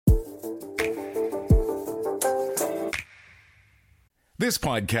This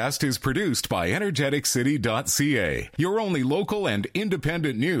podcast is produced by energeticcity.ca, your only local and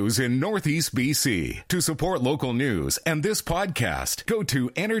independent news in Northeast BC. To support local news and this podcast, go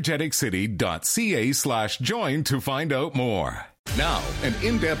to energeticcity.ca/join to find out more. Now, an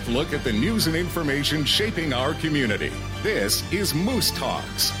in-depth look at the news and information shaping our community. This is Moose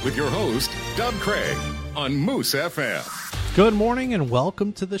Talks with your host, Doug Craig, on Moose FM. Good morning and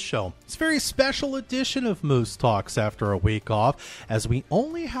welcome to the show. It's a very special edition of Moose Talks after a week off, as we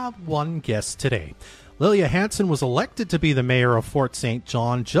only have one guest today. Lilia Hansen was elected to be the mayor of Fort St.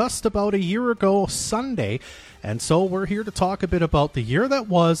 John just about a year ago Sunday, and so we're here to talk a bit about the year that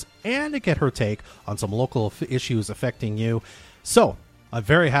was and to get her take on some local issues affecting you. So, I'm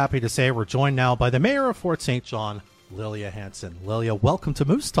very happy to say we're joined now by the mayor of Fort St. John, Lilia Hansen. Lilia, welcome to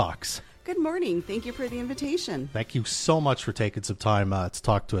Moose Talks. Good morning. Thank you for the invitation. Thank you so much for taking some time to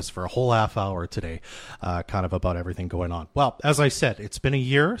talk to us for a whole half hour today, kind of about everything going on. Well, as I said, it's been a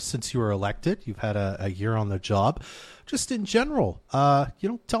year since you were elected. You've had a year on the job. Just in general,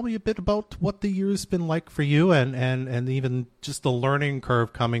 tell me a bit about what the year's been like for you and even just the learning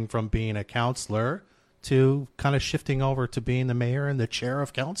curve coming from being a counselor to kind of shifting over to being the mayor and the chair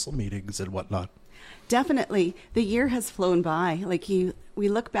of council meetings and whatnot. Definitely. The year has flown by. We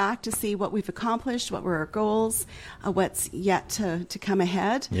look back to see what we've accomplished, what were our goals, what's yet to come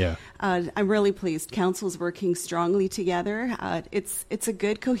ahead. Yeah. I'm really pleased. Council's working strongly together. It's a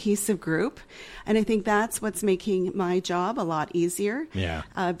good, cohesive group, and I think that's what's making my job a lot easier. Yeah.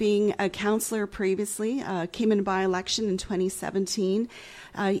 Being a councillor previously, came in by-election in 2017.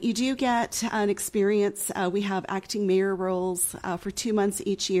 You do get an experience. We have acting mayor roles for 2 months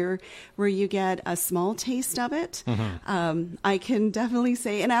each year where you get a small taste of it. Mm-hmm. I can definitely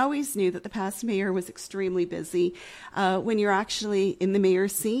say, and I always knew that the past mayor was extremely busy. When you're actually in the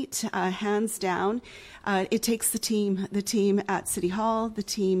mayor's seat, hands down, it takes the team at City Hall, the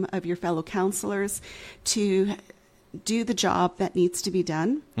team of your fellow councillors to do the job that needs to be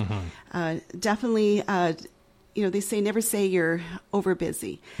done. Mm-hmm. Definitely, they say never say you're over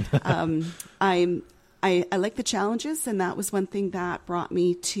busy. I like the challenges, and that was one thing that brought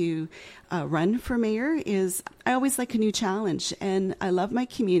me to run for mayor. Is I always like a new challenge, and I love my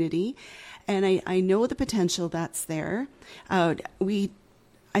community, and I know the potential that's there. I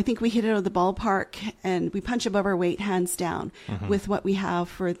think we hit it out of the ballpark, and we punch above our weight, hands down, mm-hmm. with what we have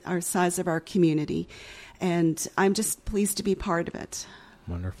for our size of our community, and I'm just pleased to be part of it.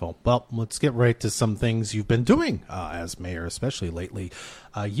 Wonderful. Well, let's get right to some things you've been doing as mayor, especially lately.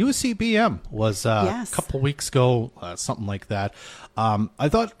 UCBM was yes. a couple weeks ago, something like that. I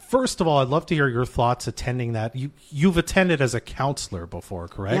thought, first of all, I'd love to hear your thoughts attending that. You've attended as a counselor before,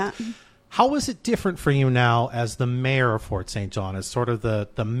 correct? Yeah. How is it different for you now as the mayor of Fort St. John, as sort of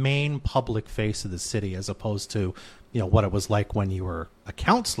the main public face of the city, as opposed to what it was like when you were a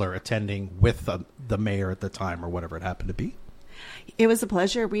counselor attending with the mayor at the time or whatever it happened to be? It was a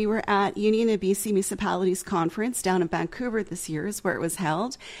pleasure. We were at Union of BC Municipalities Conference down in Vancouver this year is where it was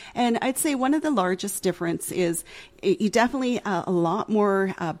held. And I'd say one of the largest difference is you definitely a lot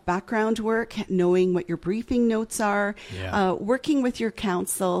more background work, knowing what your briefing notes are, working with your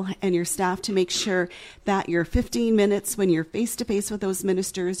council and your staff to make sure that your 15 minutes when you're face-to-face with those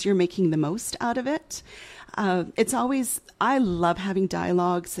ministers, you're making the most out of it. I love having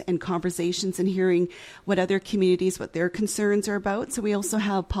dialogues and conversations and hearing what other communities, what their concerns are about. So we also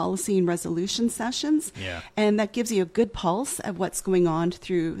have policy and resolution sessions. Yeah. And that gives you a good pulse of what's going on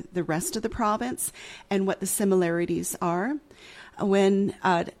through the rest of the province and what the similarities are. When,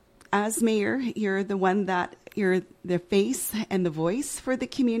 as mayor, you're the face and the voice for the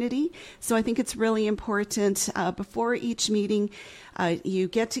community. So I think it's really important before each meeting, you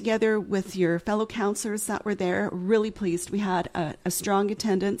get together with your fellow councillors that were there. Really pleased. We had a strong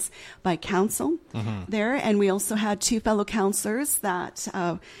attendance by council mm-hmm. there. And we also had 2 fellow councillors that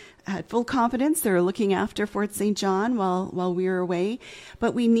had full confidence. They were looking after Fort St. John while we were away.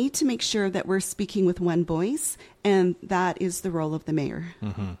 But we need to make sure that we're speaking with one voice, and that is the role of the mayor.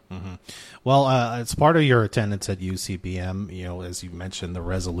 Mm-hmm, mm-hmm. Well, as part of your attendance at UCBM, as you mentioned, the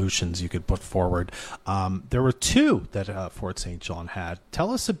resolutions you could put forward, there were 2 that Fort St. John had.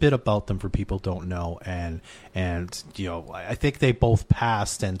 Tell us a bit about them for people who don't know. And I think they both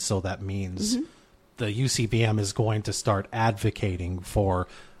passed, and so that means mm-hmm. the UCBM is going to start advocating for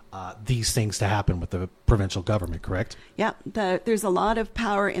these things to happen with the provincial government, correct? Yeah, there's a lot of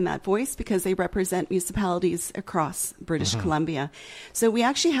power in that voice because they represent municipalities across British Columbia. So we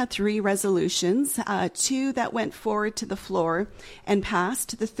actually had 3 resolutions, 2 that went forward to the floor and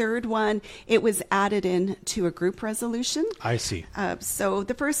passed. The third one, it was added in to a group resolution. I see. So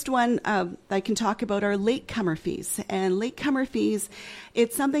the first one I can talk about are latecomer fees. And latecomer fees,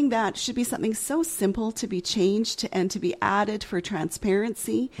 it's something that should be something so simple to be changed and to be added for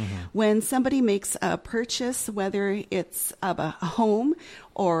transparency. When somebody makes a purchase, whether it's of a home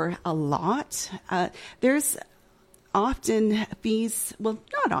or a lot, there's often fees, well,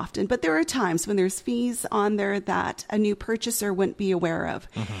 not often, but there are times when there's fees on there that a new purchaser wouldn't be aware of.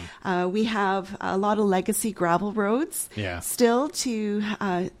 We have a lot of legacy gravel roads still to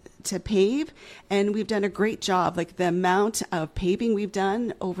pave, and we've done a great job. Like the amount of paving we've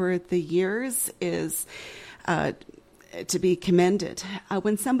done over the years is to be commended.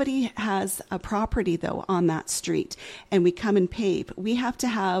 When somebody has a property, though, on that street, and we come and pave, we have to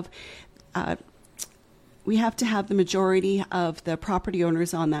have the majority of the property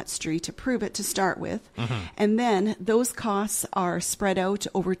owners on that street approve it to start with. And then those costs are spread out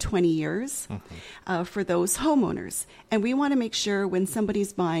over 20 years for those homeowners. And we want to make sure when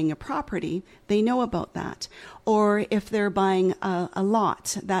somebody's buying a property, they know about that. Or if they're buying a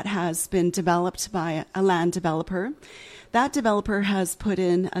lot that has been developed by a land developer, that developer has put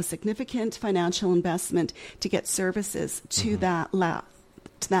in a significant financial investment to get services to that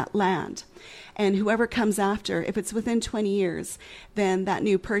land. And whoever comes after, if it's within 20 years, then that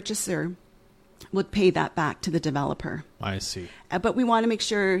new purchaser would pay that back to the developer. I see. But we want to make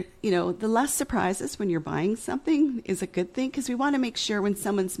sure, the less surprises when you're buying something is a good thing, because we want to make sure when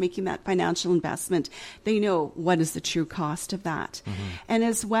someone's making that financial investment, they know what is the true cost of that. And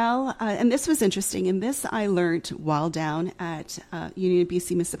as well, and this was interesting, and this I learned while down at Union of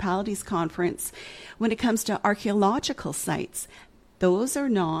BC Municipalities Conference, when it comes to archaeological sites, those are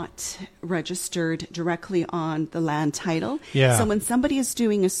not registered directly on the land title. So when somebody is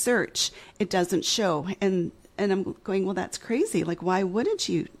doing a search, it doesn't show. And I'm going, well, that's crazy. Like, why wouldn't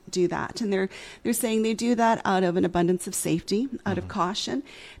you do that? And they're saying they do that out of an abundance of safety, out of caution,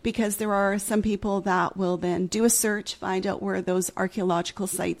 because there are some people that will then do a search, find out where those archaeological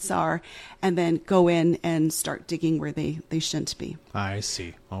sites are, and then go in and start digging where they shouldn't be. I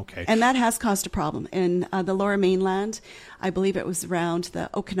see. Okay. And that has caused a problem. In the Lower Mainland, I believe it was around the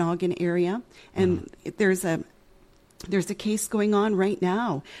Okanagan area, and there's a case going on right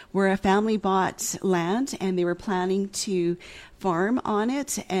now where a family bought land and they were planning to farm on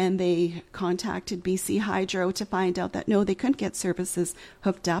it, and they contacted BC Hydro to find out that no, they couldn't get services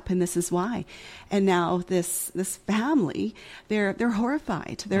hooked up, and this is why. And now this family, they're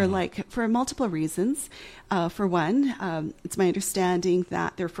horrified. They're like, for multiple reasons. For one, it's my understanding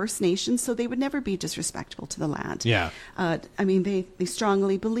that they're First Nations, so they would never be disrespectful to the land. I mean, they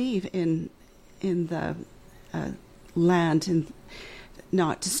strongly believe in the land and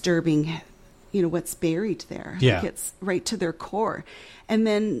not disturbing what's buried there. Like, it's right to their core. And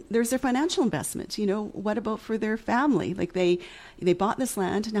then there's their financial investment. What about for their family? Like, they bought this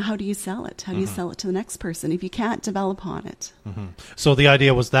land. Now, how do you sell it? How do you sell it to the next person if you can't develop on it? So the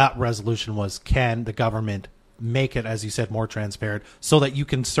idea was, that resolution was, can the government make it, as you said, more transparent so that you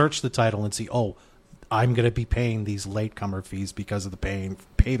can search the title and see, oh, I'm going to be paying these latecomer fees because of the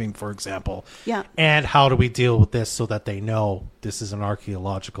paving, for example. And how do we deal with this so that they know this is an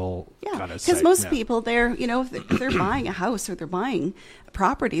archaeological kind of site? Because most people, if they're buying a house or they're buying a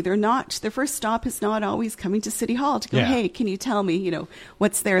property, their first stop is not always coming to City Hall to go, hey, can you tell me,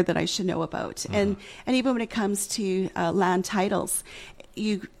 what's there that I should know about? And even when it comes to land titles,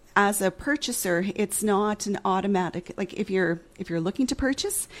 as a purchaser, it's not an automatic, like if you're looking to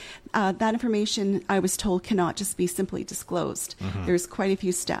purchase, that information, I was told, cannot just be simply disclosed. There's quite a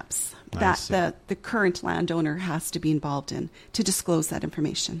few steps that the current landowner has to be involved in to disclose that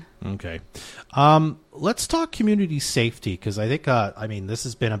information. Okay. Let's talk community safety, because I think, this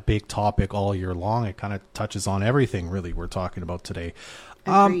has been a big topic all year long. It kind of touches on everything, really, we're talking about today.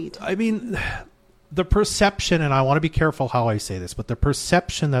 Agreed. The perception, and I want to be careful how I say this, but the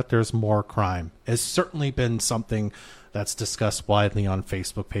perception that there's more crime has certainly been something that's discussed widely on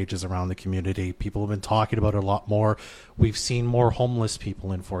Facebook pages around the community. People have been talking about it a lot more. We've seen more homeless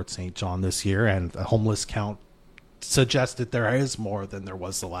people in Fort St. John this year, and the homeless count suggested there is more than there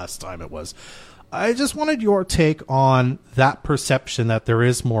was the last time it was. I just wanted your take on that perception that there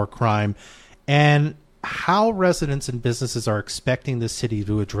is more crime, and how residents and businesses are expecting the city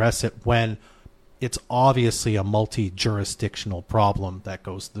to address it when it's obviously a multi-jurisdictional problem that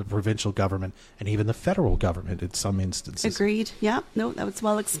goes to the provincial government and even the federal government in some instances. Agreed. Yeah, no, that was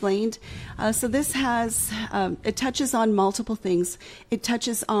well explained. So this has, it touches on multiple things. It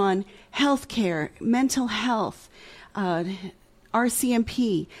touches on healthcare, mental health,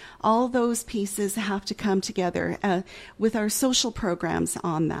 RCMP, all those pieces have to come together with our social programs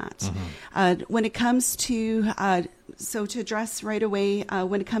on that. When it comes to, so to address right away,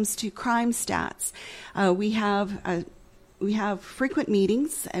 when it comes to crime stats, we have frequent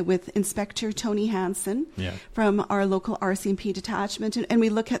meetings with Inspector Tony Hansen from our local RCMP detachment, and we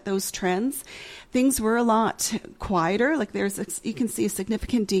look at those trends. Things were a lot quieter. Like you can see a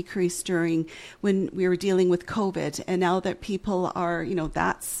significant decrease during when we were dealing with COVID, and now that people are,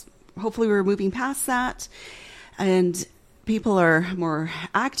 that's hopefully we're moving past that, and people are more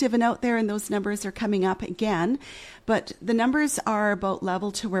active and out there, and those numbers are coming up again. But the numbers are about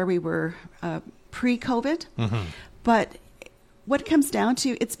level to where we were pre-COVID, but what it comes down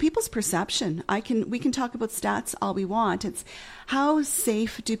to, it's people's perception. We can talk about stats all we want. It's how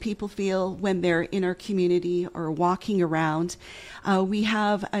safe do people feel when they're in our community or walking around. We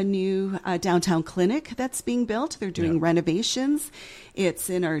have a new downtown clinic that's being built. They're doing renovations. It's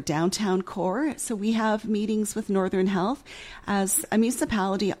in our downtown core. So we have meetings with Northern Health. As a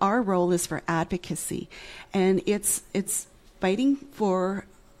municipality, our role is for advocacy, and it's fighting for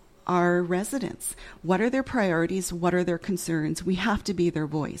our residents. What are their priorities? What are their concerns? We have to be their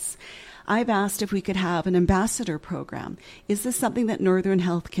voice. I've asked if we could have an ambassador program. Is this something that Northern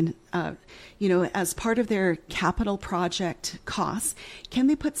Health can, as part of their capital project costs, can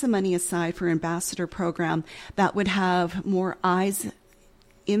they put some money aside for an ambassador program that would have more eyes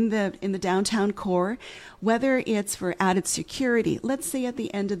in the downtown core, whether it's for added security? Let's say at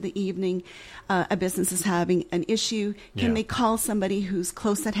the end of the evening, a business is having an issue. Can they call somebody who's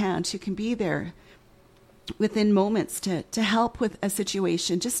close at hand, who can be there within moments to help with a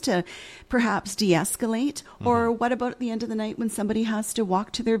situation, just to perhaps de-escalate? Or what about at the end of the night when somebody has to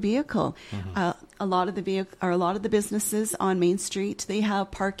walk to their vehicle? A lot of the businesses on Main Street, they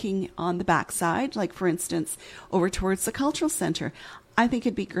have parking on the backside, like for instance, over towards the cultural center. I think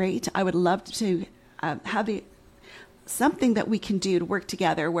it'd be great. I would love to have something that we can do to work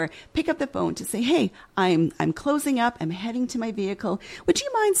together, where pick up the phone to say, hey, I'm closing up, I'm heading to my vehicle. Would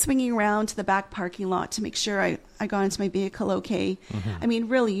you mind swinging around to the back parking lot to make sure I got into my vehicle okay? I mean,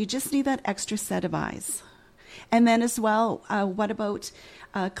 really, you just need that extra set of eyes. And then as well, what about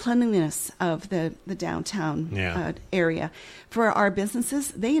cleanliness of the downtown area? For our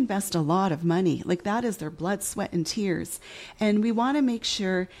businesses, they invest a lot of money. Like, that is their blood, sweat, and tears. And we want to make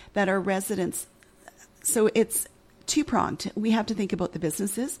sure that our residents, so it's two-pronged. We have to think about the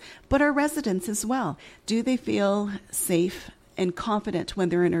businesses, but our residents as well. Do they feel safe and confident when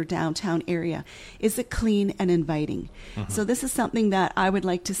they're in our downtown area? Is it clean and inviting? So this is something that I would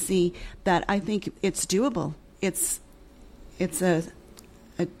like to see, that I think it's doable. It's a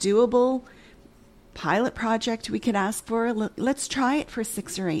doable pilot project we could ask for. Let's try it for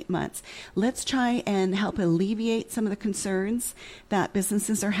 6 or 8 months. Let's try and help alleviate some of the concerns that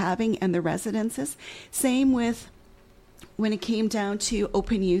businesses are having and the residences. Same with when it came down to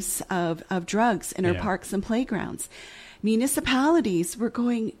open use of drugs in our parks and playgrounds. Municipalities were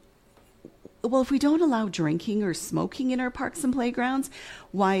going, well, if we don't allow drinking or smoking in our parks and playgrounds,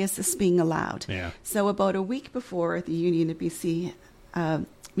 why is this being allowed? So about a week before the Union of BC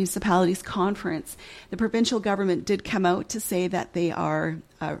Municipalities Conference, the provincial government did come out to say that they are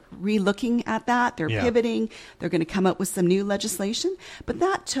re-looking at that. They're pivoting. They're going to come out with some new legislation. But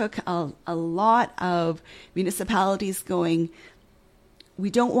that took a lot of municipalities going, we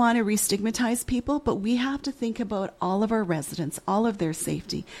don't want to re-stigmatize people, but we have to think about all of our residents, all of their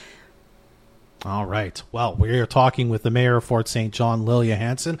safety. All right. Well, we're talking with the mayor of Fort St. John, Lilia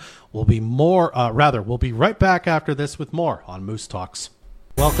Hansen. We'll be we'll be right back after this with more on Moose Talks.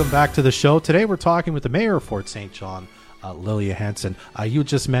 Welcome back to the show. Today we're talking with the mayor of Fort St. John, Lilia Hansen. You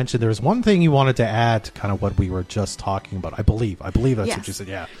just mentioned there's one thing you wanted to add to kind of what we were just talking about. I believe that's what you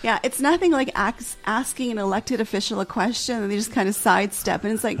said. Yeah. It's nothing like asking an elected official a question and they just kind of sidestep,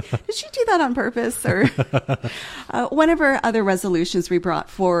 and it's like, did she do that on purpose? Or one of our other resolutions we brought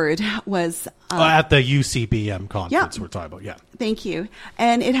forward was at the UCBM conference we're talking about. Thank you.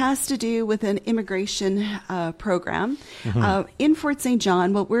 And it has to do with an immigration program. In Fort St.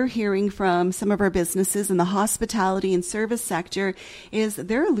 John, what we're hearing from some of our businesses in the hospitality and service sector is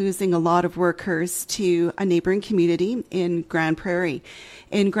they're losing a lot of workers to a neighboring community in Grand Prairie.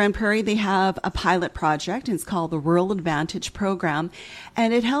 In Grand Prairie, they have a pilot project, and it's called the Rural Advantage Program,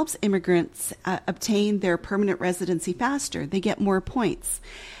 and it helps immigrants obtain their permanent residency faster. They get more points.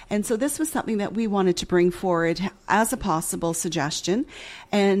 And so this was something that we wanted to bring forward as a possible suggestion.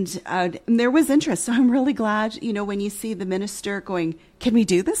 And there was interest. So I'm really glad, when you see the minister going, can we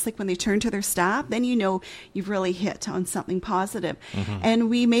do this? Like when they turn to their staff, then you've really hit on something positive. And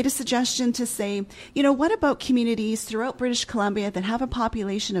we made a suggestion to say, what about communities throughout British Columbia that have a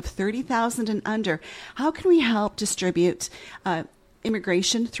population of 30,000 and under? How can we help distribute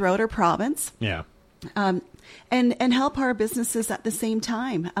immigration throughout our province? Yeah. And help our businesses at the same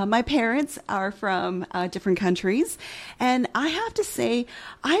time. My parents are from different countries, and I have to say,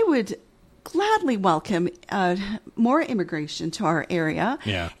 I would gladly welcome more immigration to our area.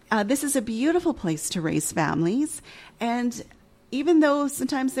 Yeah. This is a beautiful place to raise families, and even though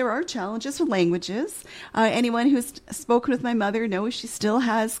sometimes there are challenges with languages, anyone who's spoken with my mother knows she still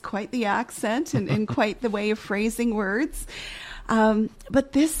has quite the accent and quite the way of phrasing words.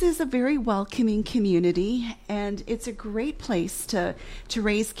 But this is a very welcoming community, and it's a great place to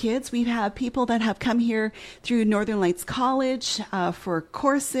raise kids. We have people that have come here through Northern Lights College for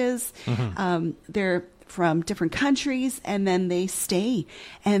courses. They're from different countries, and then they stay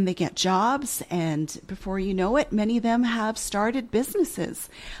and they get jobs, and before you know it, many of them have started businesses.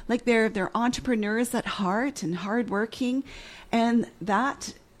 Like they're entrepreneurs at heart and hardworking, and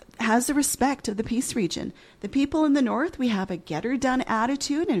that has the respect of the Peace Region. The people in the north, we have a get-her-done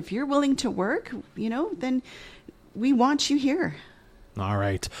attitude, and if you're willing to work, then we want you here. All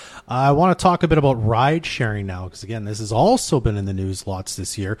right. I want to talk a bit about ride sharing now, because again, this has also been in the news lots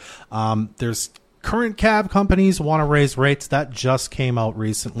this year. There's current cab companies want to raise rates. That just came out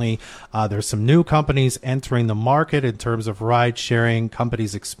recently. There's some new companies entering the market in terms of ride sharing,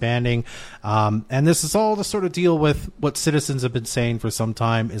 companies expanding. And this is all to sort of deal with what citizens have been saying for some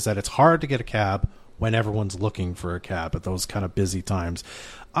time, is that it's hard to get a cab when everyone's looking for a cab at those kind of busy times.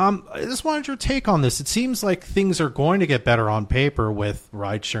 I just wanted your take on this. It seems like things are going to get better on paper with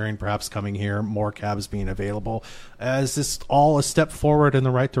ride sharing perhaps coming here, more cabs being available. Is this all a step forward in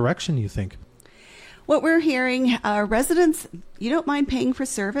the right direction, you think? What we're hearing, residents, you don't mind paying for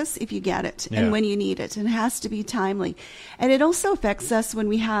service if you get it and when you need it, and it has to be timely. And it also affects us when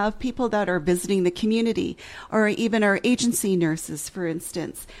we have people that are visiting the community, or even our agency nurses, for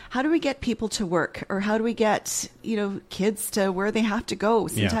instance. How do we get people to work, or how do we get, kids to where they have to go?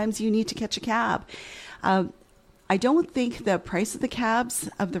 Sometimes you need to catch a cab. I don't think the price of the cabs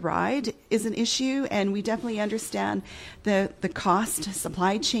of the ride is an issue, and we definitely understand the cost,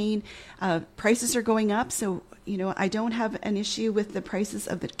 supply chain. Prices are going up, so I don't have an issue with the prices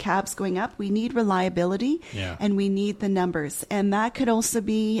of the cabs going up. We need reliability, and we need the numbers, and that could also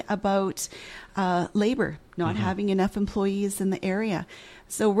be about labor, not having enough employees in the area.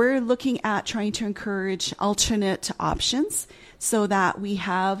 So we're looking at trying to encourage alternate options so that we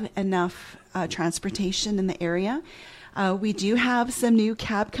have enough transportation in the area. We do have some new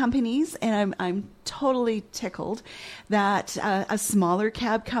cab companies, and I'm totally tickled that a smaller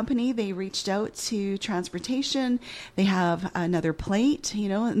cab company, they reached out to transportation. They have another plate,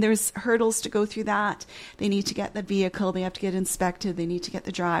 and there's hurdles to go through that. They need to get the vehicle, they have to get inspected, they need to get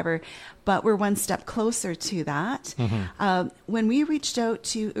the driver, but we're one step closer to that. When we reached out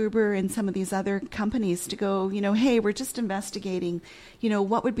to Uber and some of these other companies to go, hey, we're just investigating,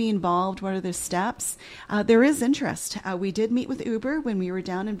 what would be involved, what are the steps? There is interest. We did meet with Uber when we were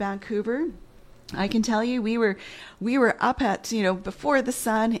down in Vancouver. I can tell you, we were up at, before the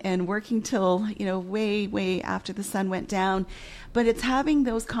sun and working till, way after the sun went down. But it's having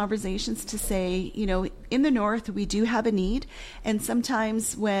those conversations to say, in the north, we do have a need. And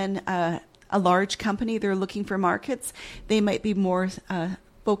sometimes when a large company, they're looking for markets, they might be more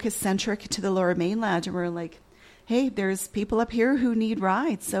focus-centric to the Lower Mainland. And we're like, hey, there's people up here who need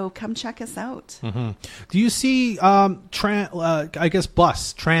rides, so come check us out. Do you see,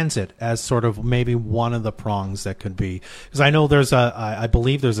 bus transit as sort of maybe one of the prongs that could be? Because I know I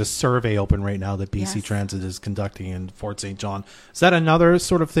believe there's a survey open right now that BC Transit is conducting in Fort St. John. Is that another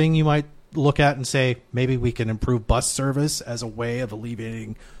sort of thing you might look at and say, maybe we can improve bus service as a way of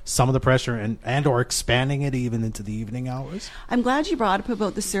alleviating some of the pressure and or expanding it even into the evening hours? I'm glad you brought up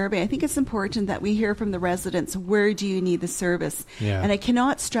about the survey. I think it's important that we hear from the residents, where do you need the service? And I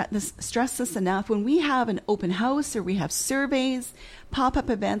cannot stress this enough. When we have an open house or we have surveys, pop-up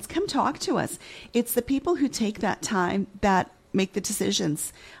events, come talk to us. It's the people who take that time that make the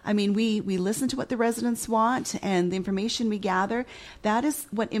decisions. I mean, we listen to what the residents want, and the information we gather, that is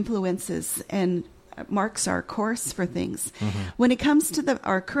what influences and marks our course for things. When it comes to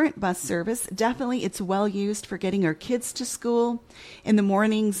our current bus service, definitely it's well used for getting our kids to school. In the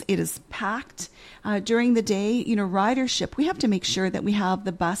mornings, it is packed. During the day, ridership, we have to make sure that we have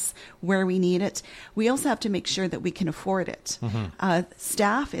the bus where we need it. We also have to make sure that we can afford it.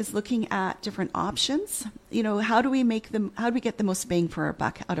 Staff is looking at different options. How do we get the most bang for our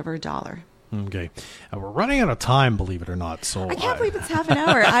buck out of our dollar? Okay. We're running out of time, believe it or not. So I can't believe it's half an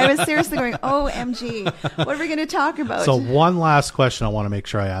hour. I was seriously going, OMG, what are we going to talk about? So one last question I want to make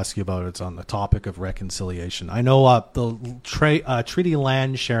sure I ask you about. It's on the topic of reconciliation. I know the treaty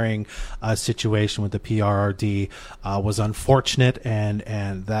land sharing situation with the PRRD was unfortunate,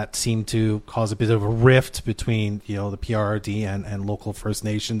 and that seemed to cause a bit of a rift between the PRRD and local First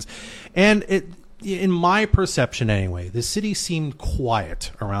Nations. And in my perception anyway, the city seemed quiet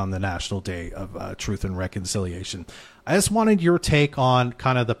around the National Day of Truth and Reconciliation. I just wanted your take on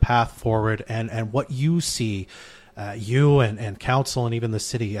kind of the path forward and what you see, you and council and even the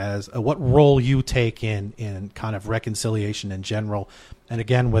city, as what role you take in kind of reconciliation in general. And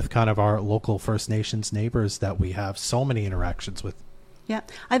again, with kind of our local First Nations neighbors that we have so many interactions with. Yeah,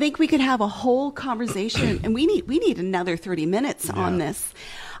 I think we could have a whole conversation, and we need another 30 minutes on this.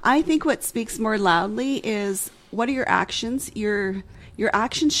 I think what speaks more loudly is, what are your actions? Your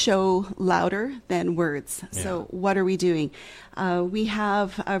actions show louder than words. Yeah. So what are we doing? I'm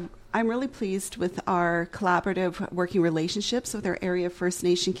really pleased with our collaborative working relationships with our area First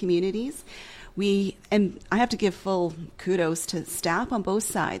Nation communities. And I have to give full kudos to staff on both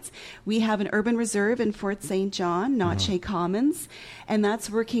sides. We have an urban reserve in Fort St. John, Notche Commons, and that's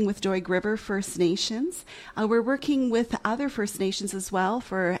working with Doig River First Nations. We're working with other First Nations as well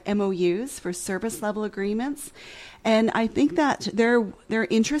for MOUs, for service level agreements. And I think that their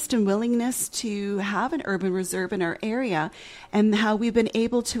interest and willingness to have an urban reserve in our area, and how we've been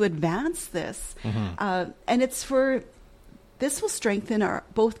able to advance this. And this will strengthen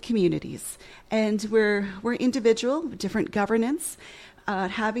both communities, and we're individual, different governance,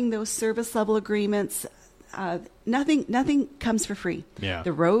 having those service level agreements. Nothing comes for free. Yeah.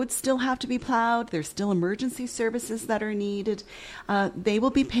 The roads still have to be plowed. There's still emergency services that are needed. They will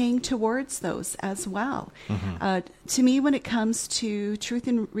be paying towards those as well. To me, when it comes to truth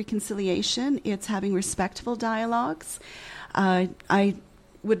and reconciliation, it's having respectful dialogues. I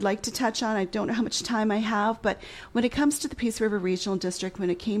would like to touch on, I don't know how much time I have, but when it comes to the Peace River Regional District, when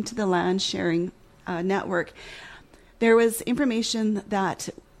it came to the land sharing network, there was information that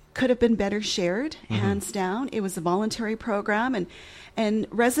could have been better shared, hands down. It was a voluntary program, and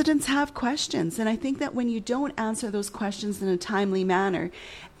residents have questions. And I think that when you don't answer those questions in a timely manner,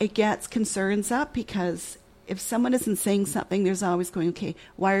 it gets concerns up, because if someone isn't saying something, there's always going, okay,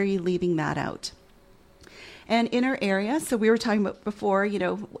 why are you leaving that out? And in our area, so we were talking about before,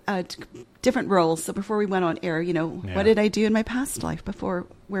 different roles. So before we went on air, what did I do in my past life before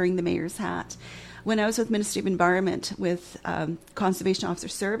wearing the mayor's hat? When I was with Ministry of Environment with Conservation Officer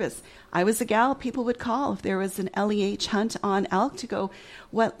Service, I was a gal people would call if there was an LEH hunt on elk, to go,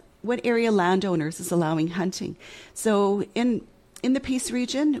 what area landowners is allowing hunting? So in the Peace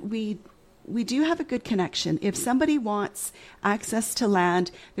region, we do have a good connection. If somebody wants access to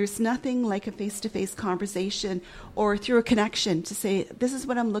land, there's nothing like a face-to-face conversation or through a connection to say, this is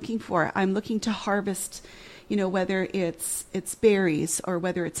what I'm looking for. I'm looking to harvest, whether it's berries or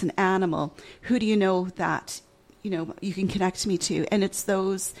whether it's an animal. Who do you know that, you can connect me to? And it's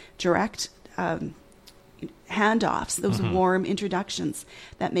those direct handoffs, those warm introductions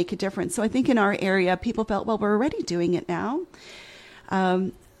that make a difference. So I think in our area, people felt, well, we're already doing it now.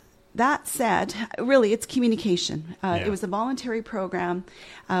 That said, really, it's communication. It was a voluntary program.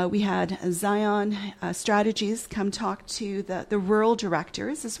 We had Zion Strategies come talk to the rural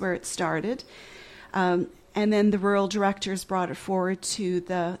directors, is where it started. And then the rural directors brought it forward to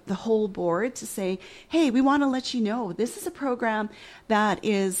the whole board to say, hey, we want to let you know this is a program that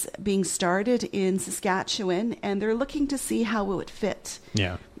is being started in Saskatchewan, and they're looking to see how it would fit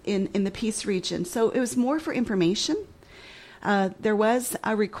in the Peace region. So it was more for information. There was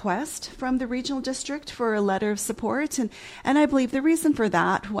a request from the regional district for a letter of support, and I believe the reason for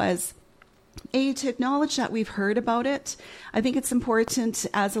that was, to acknowledge that we've heard about it. I think it's important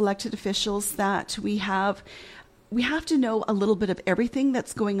as elected officials that we have to know a little bit of everything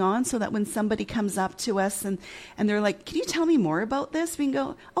that's going on, so that when somebody comes up to us and they're like, can you tell me more about this? We can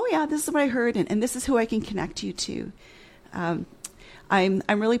go, oh yeah, this is what I heard, and this is who I can connect you to. I'm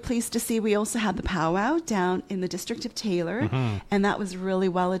really pleased to see we also had the powwow down in the district of Taylor, and that was really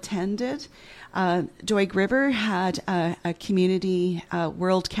well attended. Doig River had a community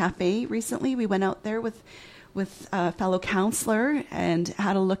World Cafe recently. We went out there with with a fellow counselor and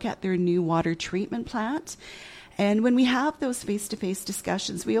had a look at their new water treatment plant. And when we have those face-to-face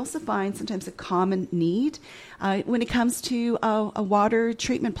discussions, we also find sometimes a common need when it comes to a water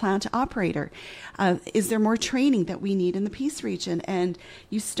treatment plant operator. Is there more training that we need in the Peace region? And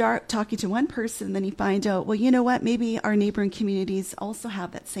you start talking to one person, and then you find out, well, you know what, maybe our neighboring communities also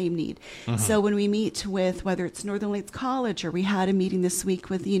have that same need. Mm-hmm. So when we meet with, whether it's Northern Lights College, or we had a meeting this week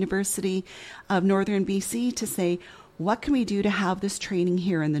with the University of Northern BC to say, what can we do to have this training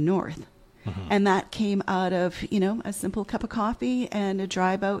here in the north? Mm-hmm. And that came out of, a simple cup of coffee and a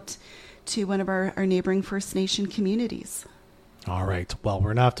drive out to one of our neighboring First Nation communities. All right. Well, we're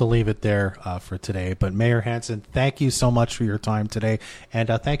going to have to leave it there for today. But Mayor Hansen, thank you so much for your time today. And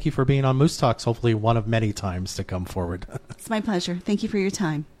thank you for being on Moose Talks, hopefully one of many times to come forward. It's my pleasure. Thank you for your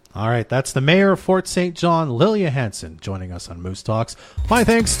time. All right, that's the Mayor of Fort St. John, Lilia Hansen, joining us on Moose Talks. My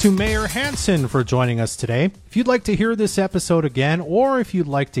thanks to Mayor Hansen for joining us today. If you'd like to hear this episode again, or if you'd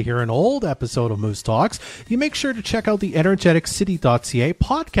like to hear an old episode of Moose Talks, you make sure to check out the energeticcity.ca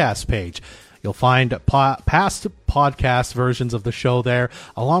podcast page. You'll find past podcast versions of the show there,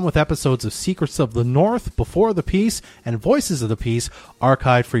 along with episodes of Secrets of the North, Before the Peace, and Voices of the Peace,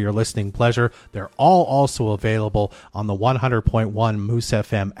 archived for your listening pleasure. They're all also available on the 100.1 Moose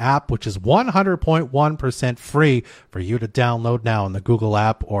FM app, which is 100.1% free for you to download now in the Google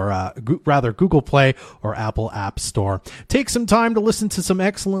app, or Google Play or Apple App Store. Take some time to listen to some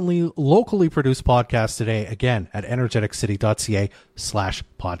excellently locally produced podcasts today, again, at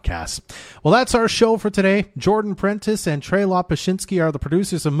energeticcity.ca/podcasts. Well, that's our show for today. Jordan Prentice and Trey Lopashinsky are the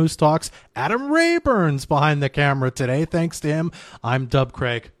producers of Moose Talks. Adam Rayburn's behind the camera today. Thanks to him. I'm Dub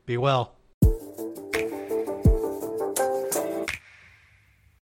Craig. Be well.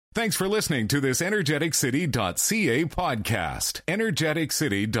 Thanks for listening to this energeticcity.ca podcast.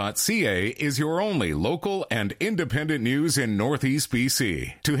 Energeticcity.ca is your only local and independent news in Northeast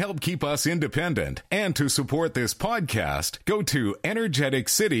BC. To help keep us independent and to support this podcast, go to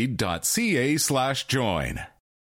energeticcity.ca/join.